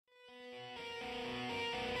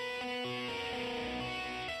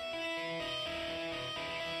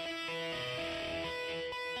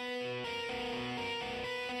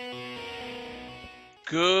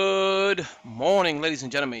Good morning, ladies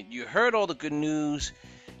and gentlemen. You heard all the good news.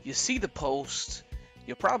 You see the post.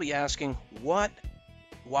 You're probably asking what,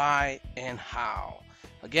 why, and how.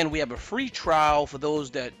 Again, we have a free trial for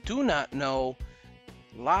those that do not know.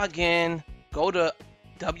 Log in, go to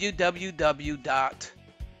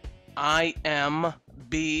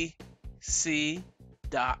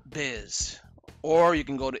www.imbc.biz, or you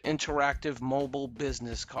can go to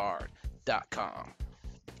interactivemobilebusinesscard.com.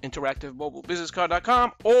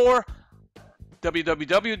 interactivemobilebusinesscard.com or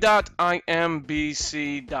www.imbc.biz.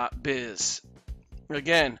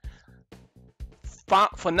 Again,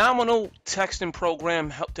 phenomenal texting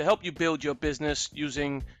program to help you build your business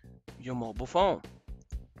using your mobile phone.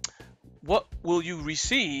 What will you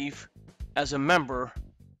receive as a member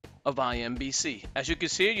of IMBC? As you can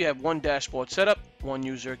see, you have one dashboard setup, one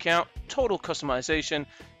user account, total customization,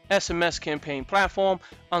 SMS campaign platform,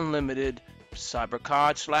 unlimited cyber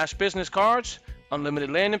cards / business cards,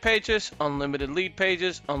 unlimited landing pages, unlimited lead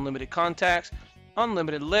pages, unlimited contacts,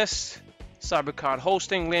 unlimited lists, cyber card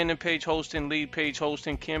hosting, landing page hosting, lead page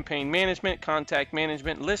hosting, campaign management, contact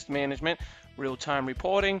management, list management, real-time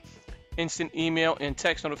reporting, instant email and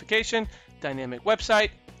text notification, dynamic website,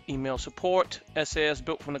 email support, SaaS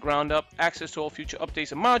built from the ground up, access to all future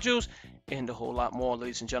updates and modules, and a whole lot more,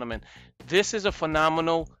 ladies and gentlemen. This is a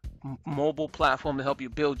phenomenal mobile platform to help you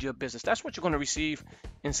build your business. That's what you're going to receive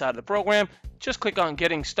inside of the program. Just click on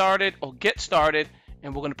getting started or get started,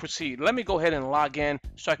 and we're going to proceed. Let me go ahead and log in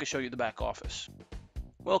so I can show you the back office.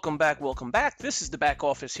 Welcome back. This is the back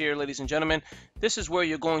office here, ladies and gentlemen. This is where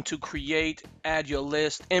you're going to create, add your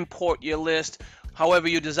list, import your list, however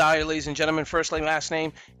you desire, ladies and gentlemen. First name, last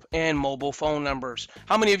name, and mobile phone numbers.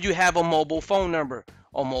 How many of you have a mobile phone number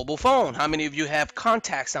or mobile phone? How many of you have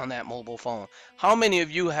contacts on that mobile phone? How many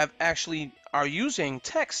of you have actually are using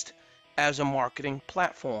text as a marketing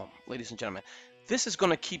platform, ladies and gentlemen? This is going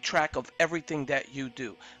to keep track of everything that you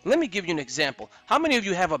do. Let me give you an example. How many of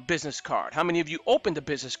you have a business card? How many of you opened a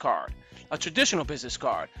business card, a traditional business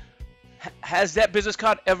card? Has that business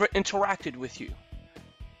card ever interacted with you?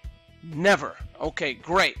 Never. Okay,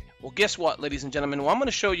 great. Well, guess what, ladies and gentlemen? What I'm going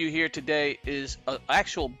to show you here today is an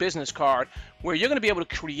actual business card where you're going to be able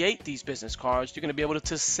to create these business cards. You're going to be able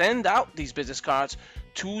to send out these business cards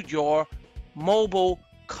to your mobile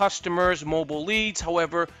customers, mobile leads.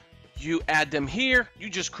 However, you add them here.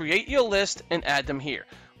 You just create your list and add them here.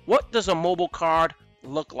 What does a mobile card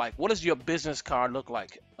look like? What does your business card look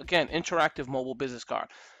like? Again, interactive mobile business card.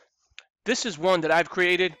 This is one that I've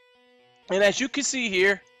created. And as you can see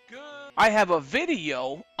here, I have a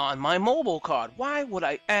video on my mobile card. Why would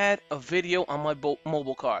I add a video on my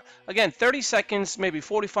mobile card? Again, 30 seconds, maybe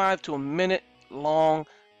 45 to a minute long.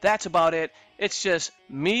 That's about it. It's just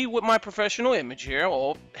me with my professional image here,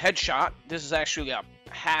 or headshot. This is actually a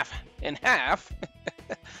half and half.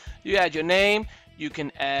 You add your name. You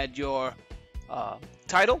can add your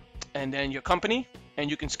title and then your company,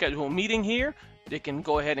 and you can schedule a meeting here. They can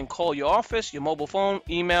go ahead and call your office, your mobile phone,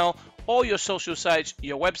 email, all your social sites,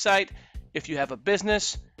 your website. If you have a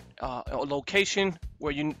business, a location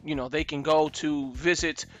where they can go to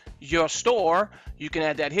visit your store, you can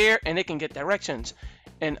add that here, and they can get directions.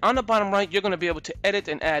 And on the bottom right, you're going to be able to edit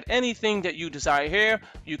and add anything that you desire here.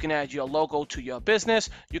 You can add your logo to your business.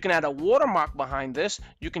 You can add a watermark behind this.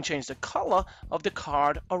 You can change the color of the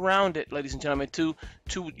card around it, ladies and gentlemen, to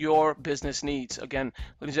your business needs. Again,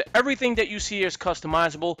 ladies and gentlemen, everything that you see is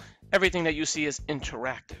customizable. Everything that you see is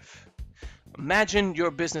interactive. Imagine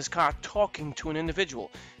your business card talking to an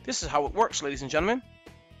individual. This is how it works, ladies and gentlemen.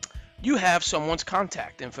 You have someone's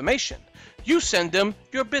contact information. You send them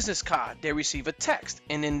your business card. They receive a text,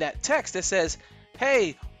 and in that text it says,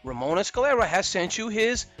 hey, Ramon Escalera has sent you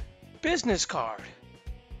his business card.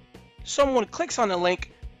 Someone clicks on the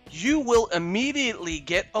link, you will immediately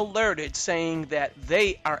get alerted saying that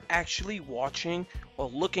they are actually watching or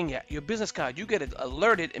looking at your business card. You get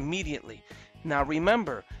alerted immediately. Now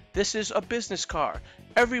remember, this is a business card.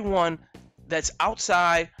 Everyone that's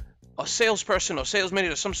outside, a salesperson or sales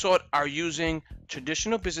manager of some sort, are using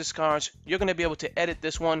traditional business cards. You're going to be able to edit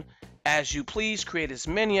this one as you please, create as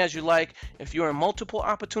many as you like. If you're in multiple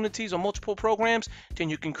opportunities or multiple programs, then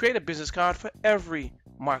you can create a business card for every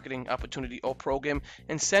marketing opportunity or program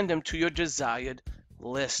and send them to your desired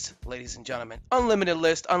list, ladies and gentlemen. Unlimited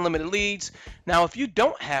list, unlimited leads. Now, if you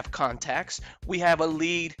don't have contacts, we have a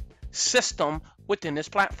lead system within this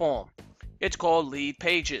platform. It's called Lead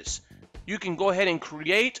Pages. You can go ahead and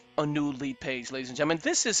create a new lead page, ladies and gentlemen.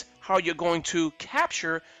 This is how you're going to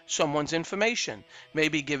capture someone's information.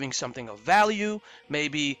 Maybe giving something of value,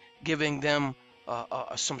 maybe giving them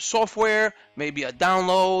some software, maybe a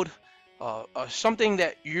download, something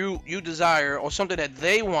that you desire, or something that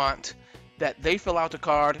they want, that they fill out the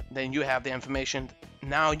card, then you have the information.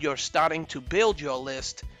 Now you're starting to build your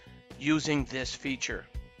list using this feature.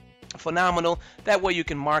 Phenomenal. That way you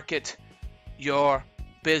can market your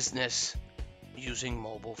business using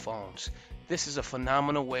mobile phones. This is a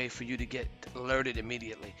phenomenal way for you to get alerted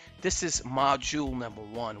immediately. This is module number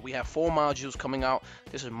 1. We have 4 modules coming out.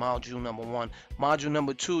 This is module number 1. Module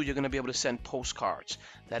number 2, you're going to be able to send postcards.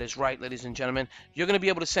 That is right, ladies and gentlemen. You're going to be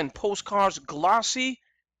able to send postcards, glossy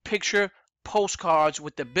picture postcards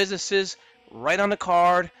with the businesses right on the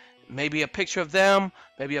card. Maybe a picture of them,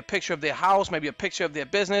 maybe a picture of their house, maybe a picture of their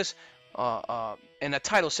business, and a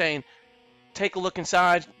title saying, "Take a look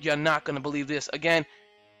inside. You're not going to believe this." Again,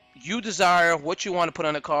 you desire what you want to put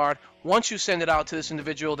on a card. Once you send it out to this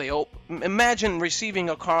individual, imagine receiving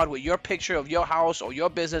a card with your picture of your house or your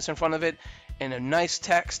business in front of it and a nice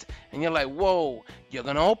text, and you're like, whoa. You're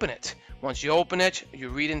going to open it. Once you open it, you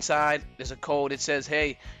read inside. There's a code. It says,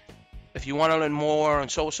 hey, if you want to learn more on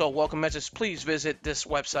so welcome message, please visit this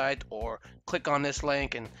website or click on this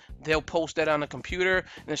link, and they'll post that on the computer.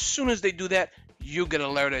 And as soon as they do that, you get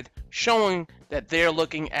alerted showing that they're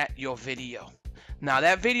looking at your video. Now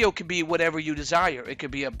that video could be whatever you desire. It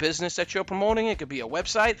could be a business that you're promoting. It could be a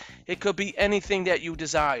website. It could be anything that you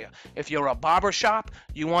desire. If you're a barber shop,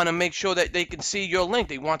 you want to make sure that they can see your link.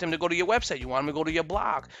 They want them to go to your website. You want them to go to your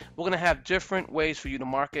blog. We're going to have different ways for you to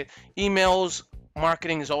market. Emails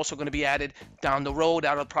marketing is also going to be added down the road.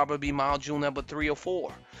 That'll probably be module number 3 or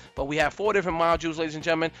 4. But we have 4 different modules, ladies and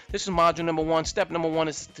gentlemen. This is module number 1. Step number 1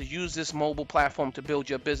 is to use this mobile platform to build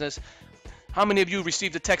your business. How many of you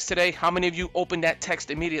received a text today? How many of you opened that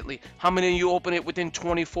text immediately? How many of you opened it within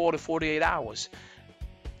 24 to 48 hours?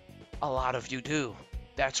 A lot of you do.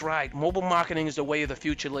 That's right. Mobile marketing is the way of the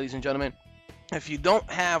future, ladies and gentlemen. If you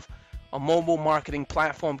don't have a mobile marketing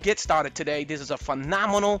platform, get started today. This is a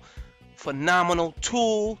phenomenal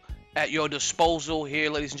tool at your disposal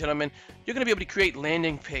here, ladies and gentlemen. You're going to be able to create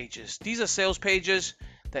landing pages. These are sales pages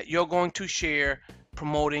that you're going to share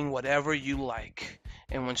promoting whatever you like.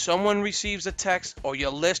 And when someone receives a text or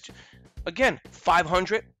your list, again,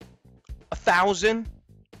 500, 1,000,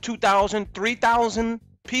 2,000, 3,000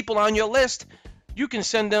 people on your list, you can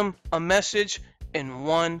send them a message in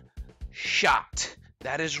one shot.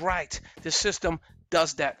 That is right. This system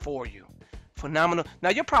does that for you. Phenomenal. Now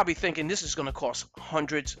you're probably thinking this is going to cost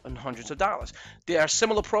hundreds and hundreds of dollars. There are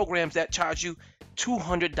similar programs that charge you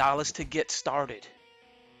 $200 to get started.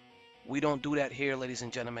 We don't do that here, ladies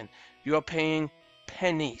and gentlemen. You're paying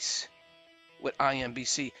pennies with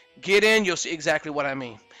IMBC. Get in, you'll see exactly what I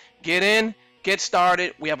mean. Get in, get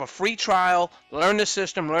started. We have a free trial. Learn the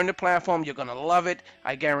system, learn the platform. You're going to love it.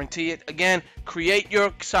 I guarantee it. Again, create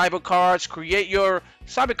your cyber cards.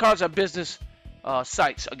 Cyber cards are business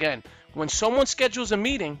sites. Again, when someone schedules a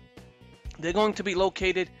meeting, they're going to be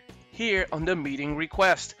located here under meeting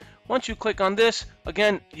request. Once you click on this,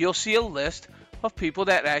 again, you'll see a list of people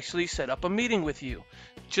that actually set up a meeting with you.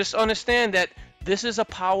 Just understand that this is a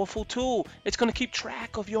powerful tool. It's going to keep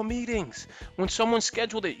track of your meetings. When someone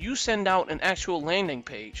scheduled it, you send out an actual landing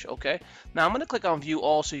page, okay? Now I'm going to click on view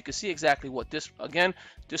all so you can see exactly what this, again,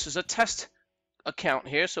 this is a test account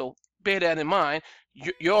here, so bear that in mind.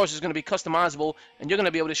 Yours is going to be customizable, and you're going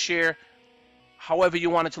to be able to share however you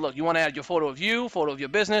want it to look. You want to add your photo of you, photo of your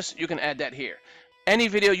business, you can add that here. Any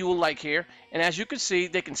video you would like here, and as you can see,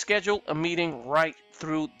 they can schedule a meeting right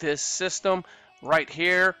through this system right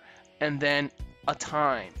here, and then a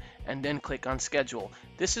time, and then click on schedule.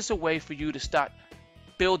 This is a way for you to start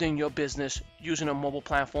building your business using a mobile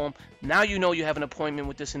platform. Now you know you have an appointment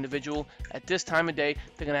with this individual at this time of day.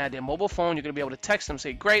 They're going to have their mobile phone. You're going to be able to text them,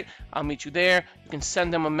 say, great, I'll meet you there. You can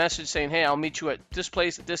send them a message saying, hey, I'll meet you at this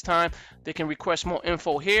place at this time. They can request more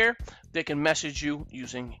info here. They can message you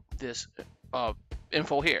using this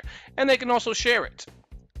info here. And they can also share it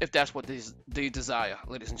if that's what they desire,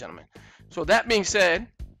 ladies and gentlemen. So that being said,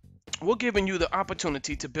 we're giving you the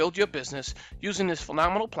opportunity to build your business using this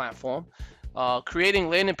phenomenal platform, creating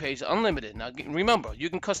landing page unlimited. Now remember, you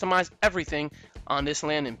can customize everything on this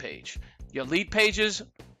landing page. Your lead pages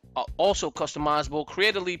are also customizable.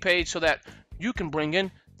 Create a lead page so that you can bring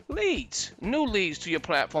in leads, new leads to your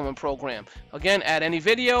platform and program. Again, add any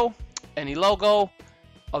video, any logo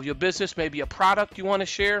of your business, maybe a product you want to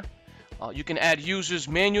share. You can add users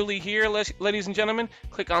manually here, ladies and gentlemen.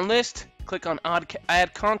 Click on list, click on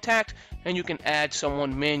add contact, and you can add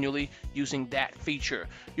someone manually using that feature.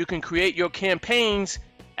 You can create your campaigns,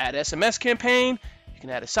 add SMS campaign, you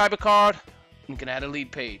can add a cyber card, you can add a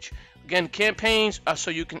lead page. Again, campaigns are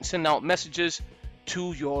so you can send out messages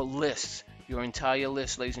to your lists. your entire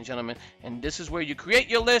list, ladies and gentlemen. And this is where you create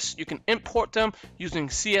your list. You can import them using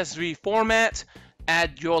CSV format.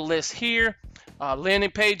 Add your list here.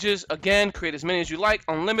 Landing pages, again, create as many as you like.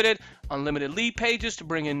 Unlimited lead pages to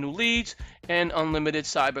bring in new leads, and unlimited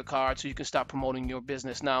cyber cards so you can start promoting your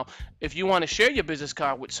business. Now, if you want to share your business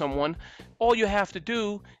card with someone, all you have to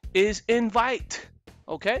do is invite.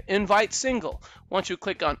 Okay, invite single. Once you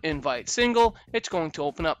click on invite single, it's going to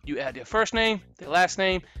open up. You add their first name, their last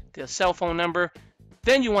name, their cell phone number.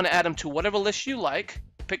 Then you want to add them to whatever list you like.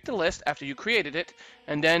 Pick the list after you created it,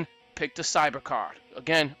 and then pick the cyber card,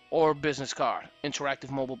 again, or business card, interactive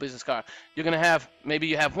mobile business card. You're going to have, maybe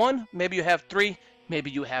you have 1, maybe you have 3, maybe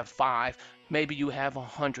you have 5, maybe you have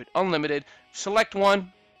 100. Unlimited. Select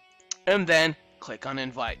one, and then click on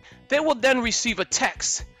invite. They will then receive a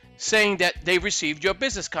text saying that they received your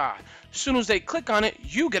business card. As soon as they click on it,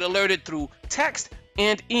 you get alerted through text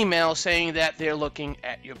and email saying that they're looking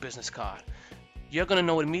at your business card. You're going to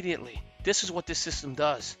know immediately. This is what this system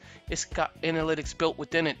does. It's got analytics built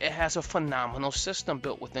within it. It has a phenomenal system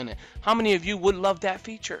built within it. How many of you would love that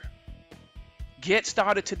feature? Get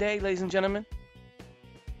started today, ladies and gentlemen.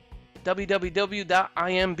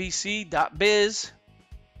 www.imbc.biz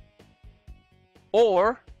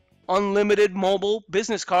or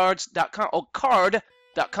unlimitedmobilebusinesscards.com or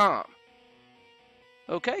card.com.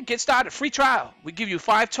 Okay, get started. Free trial. We give you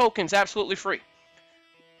 5 tokens absolutely free.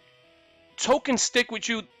 Tokens stick with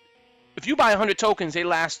you. If you buy 100 tokens, they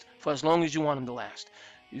last for as long as you want them to last.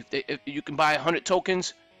 If you can buy 100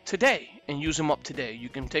 tokens today and use them up today. You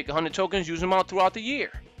can take 100 tokens, use them out throughout the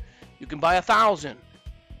year. You can buy 1,000,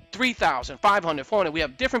 3,000, 500, 400. We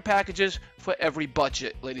have different packages for every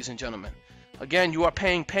budget, ladies and gentlemen. Again, you are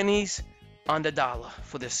paying pennies on the dollar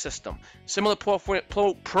for this system. Similar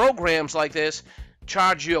programs like this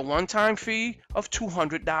charge you a one-time fee of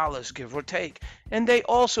 $200, give or take. And they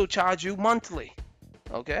also charge you monthly.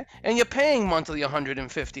 Okay, and you're paying monthly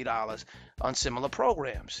 $150 on similar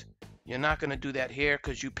programs. You're not going to do that here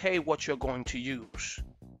because you pay what you're going to use.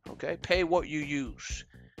 Okay, pay what you use.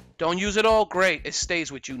 Don't use it all, great. It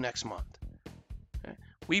stays with you next month. Okay?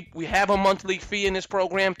 We have a monthly fee in this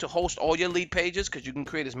program to host all your lead pages because you can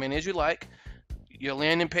create as many as you like. Your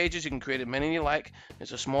landing pages, you can create as many as you like.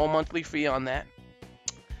 There's a small monthly fee on that.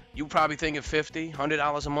 You probably think of $50,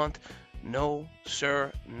 $100 a month. No,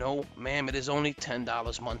 sir, no, ma'am, it is only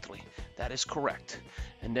 $10 monthly. That is correct.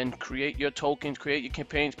 And then create your tokens, create your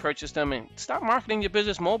campaigns, purchase them, and stop marketing your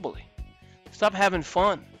business mobily. Stop having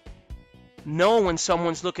fun. Know when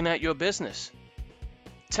someone's looking at your business.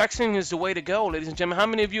 Texting is the way to go, ladies and gentlemen. How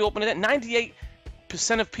many of you open it? 98%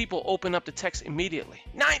 of people open up the text immediately.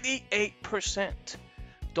 98%.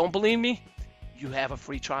 Don't believe me? You have a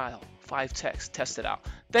free trial. 5 texts. Test it out.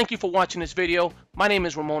 Thank you for watching this video. My name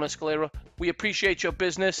is Ramon Escalera. We appreciate your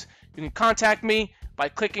business. You can contact me by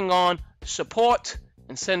clicking on support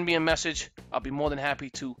and send me a message. I'll be more than happy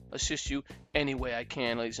to assist you any way I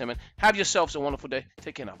can, ladies and gentlemen. Have yourselves a wonderful day.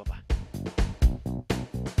 Take care now. Bye-bye.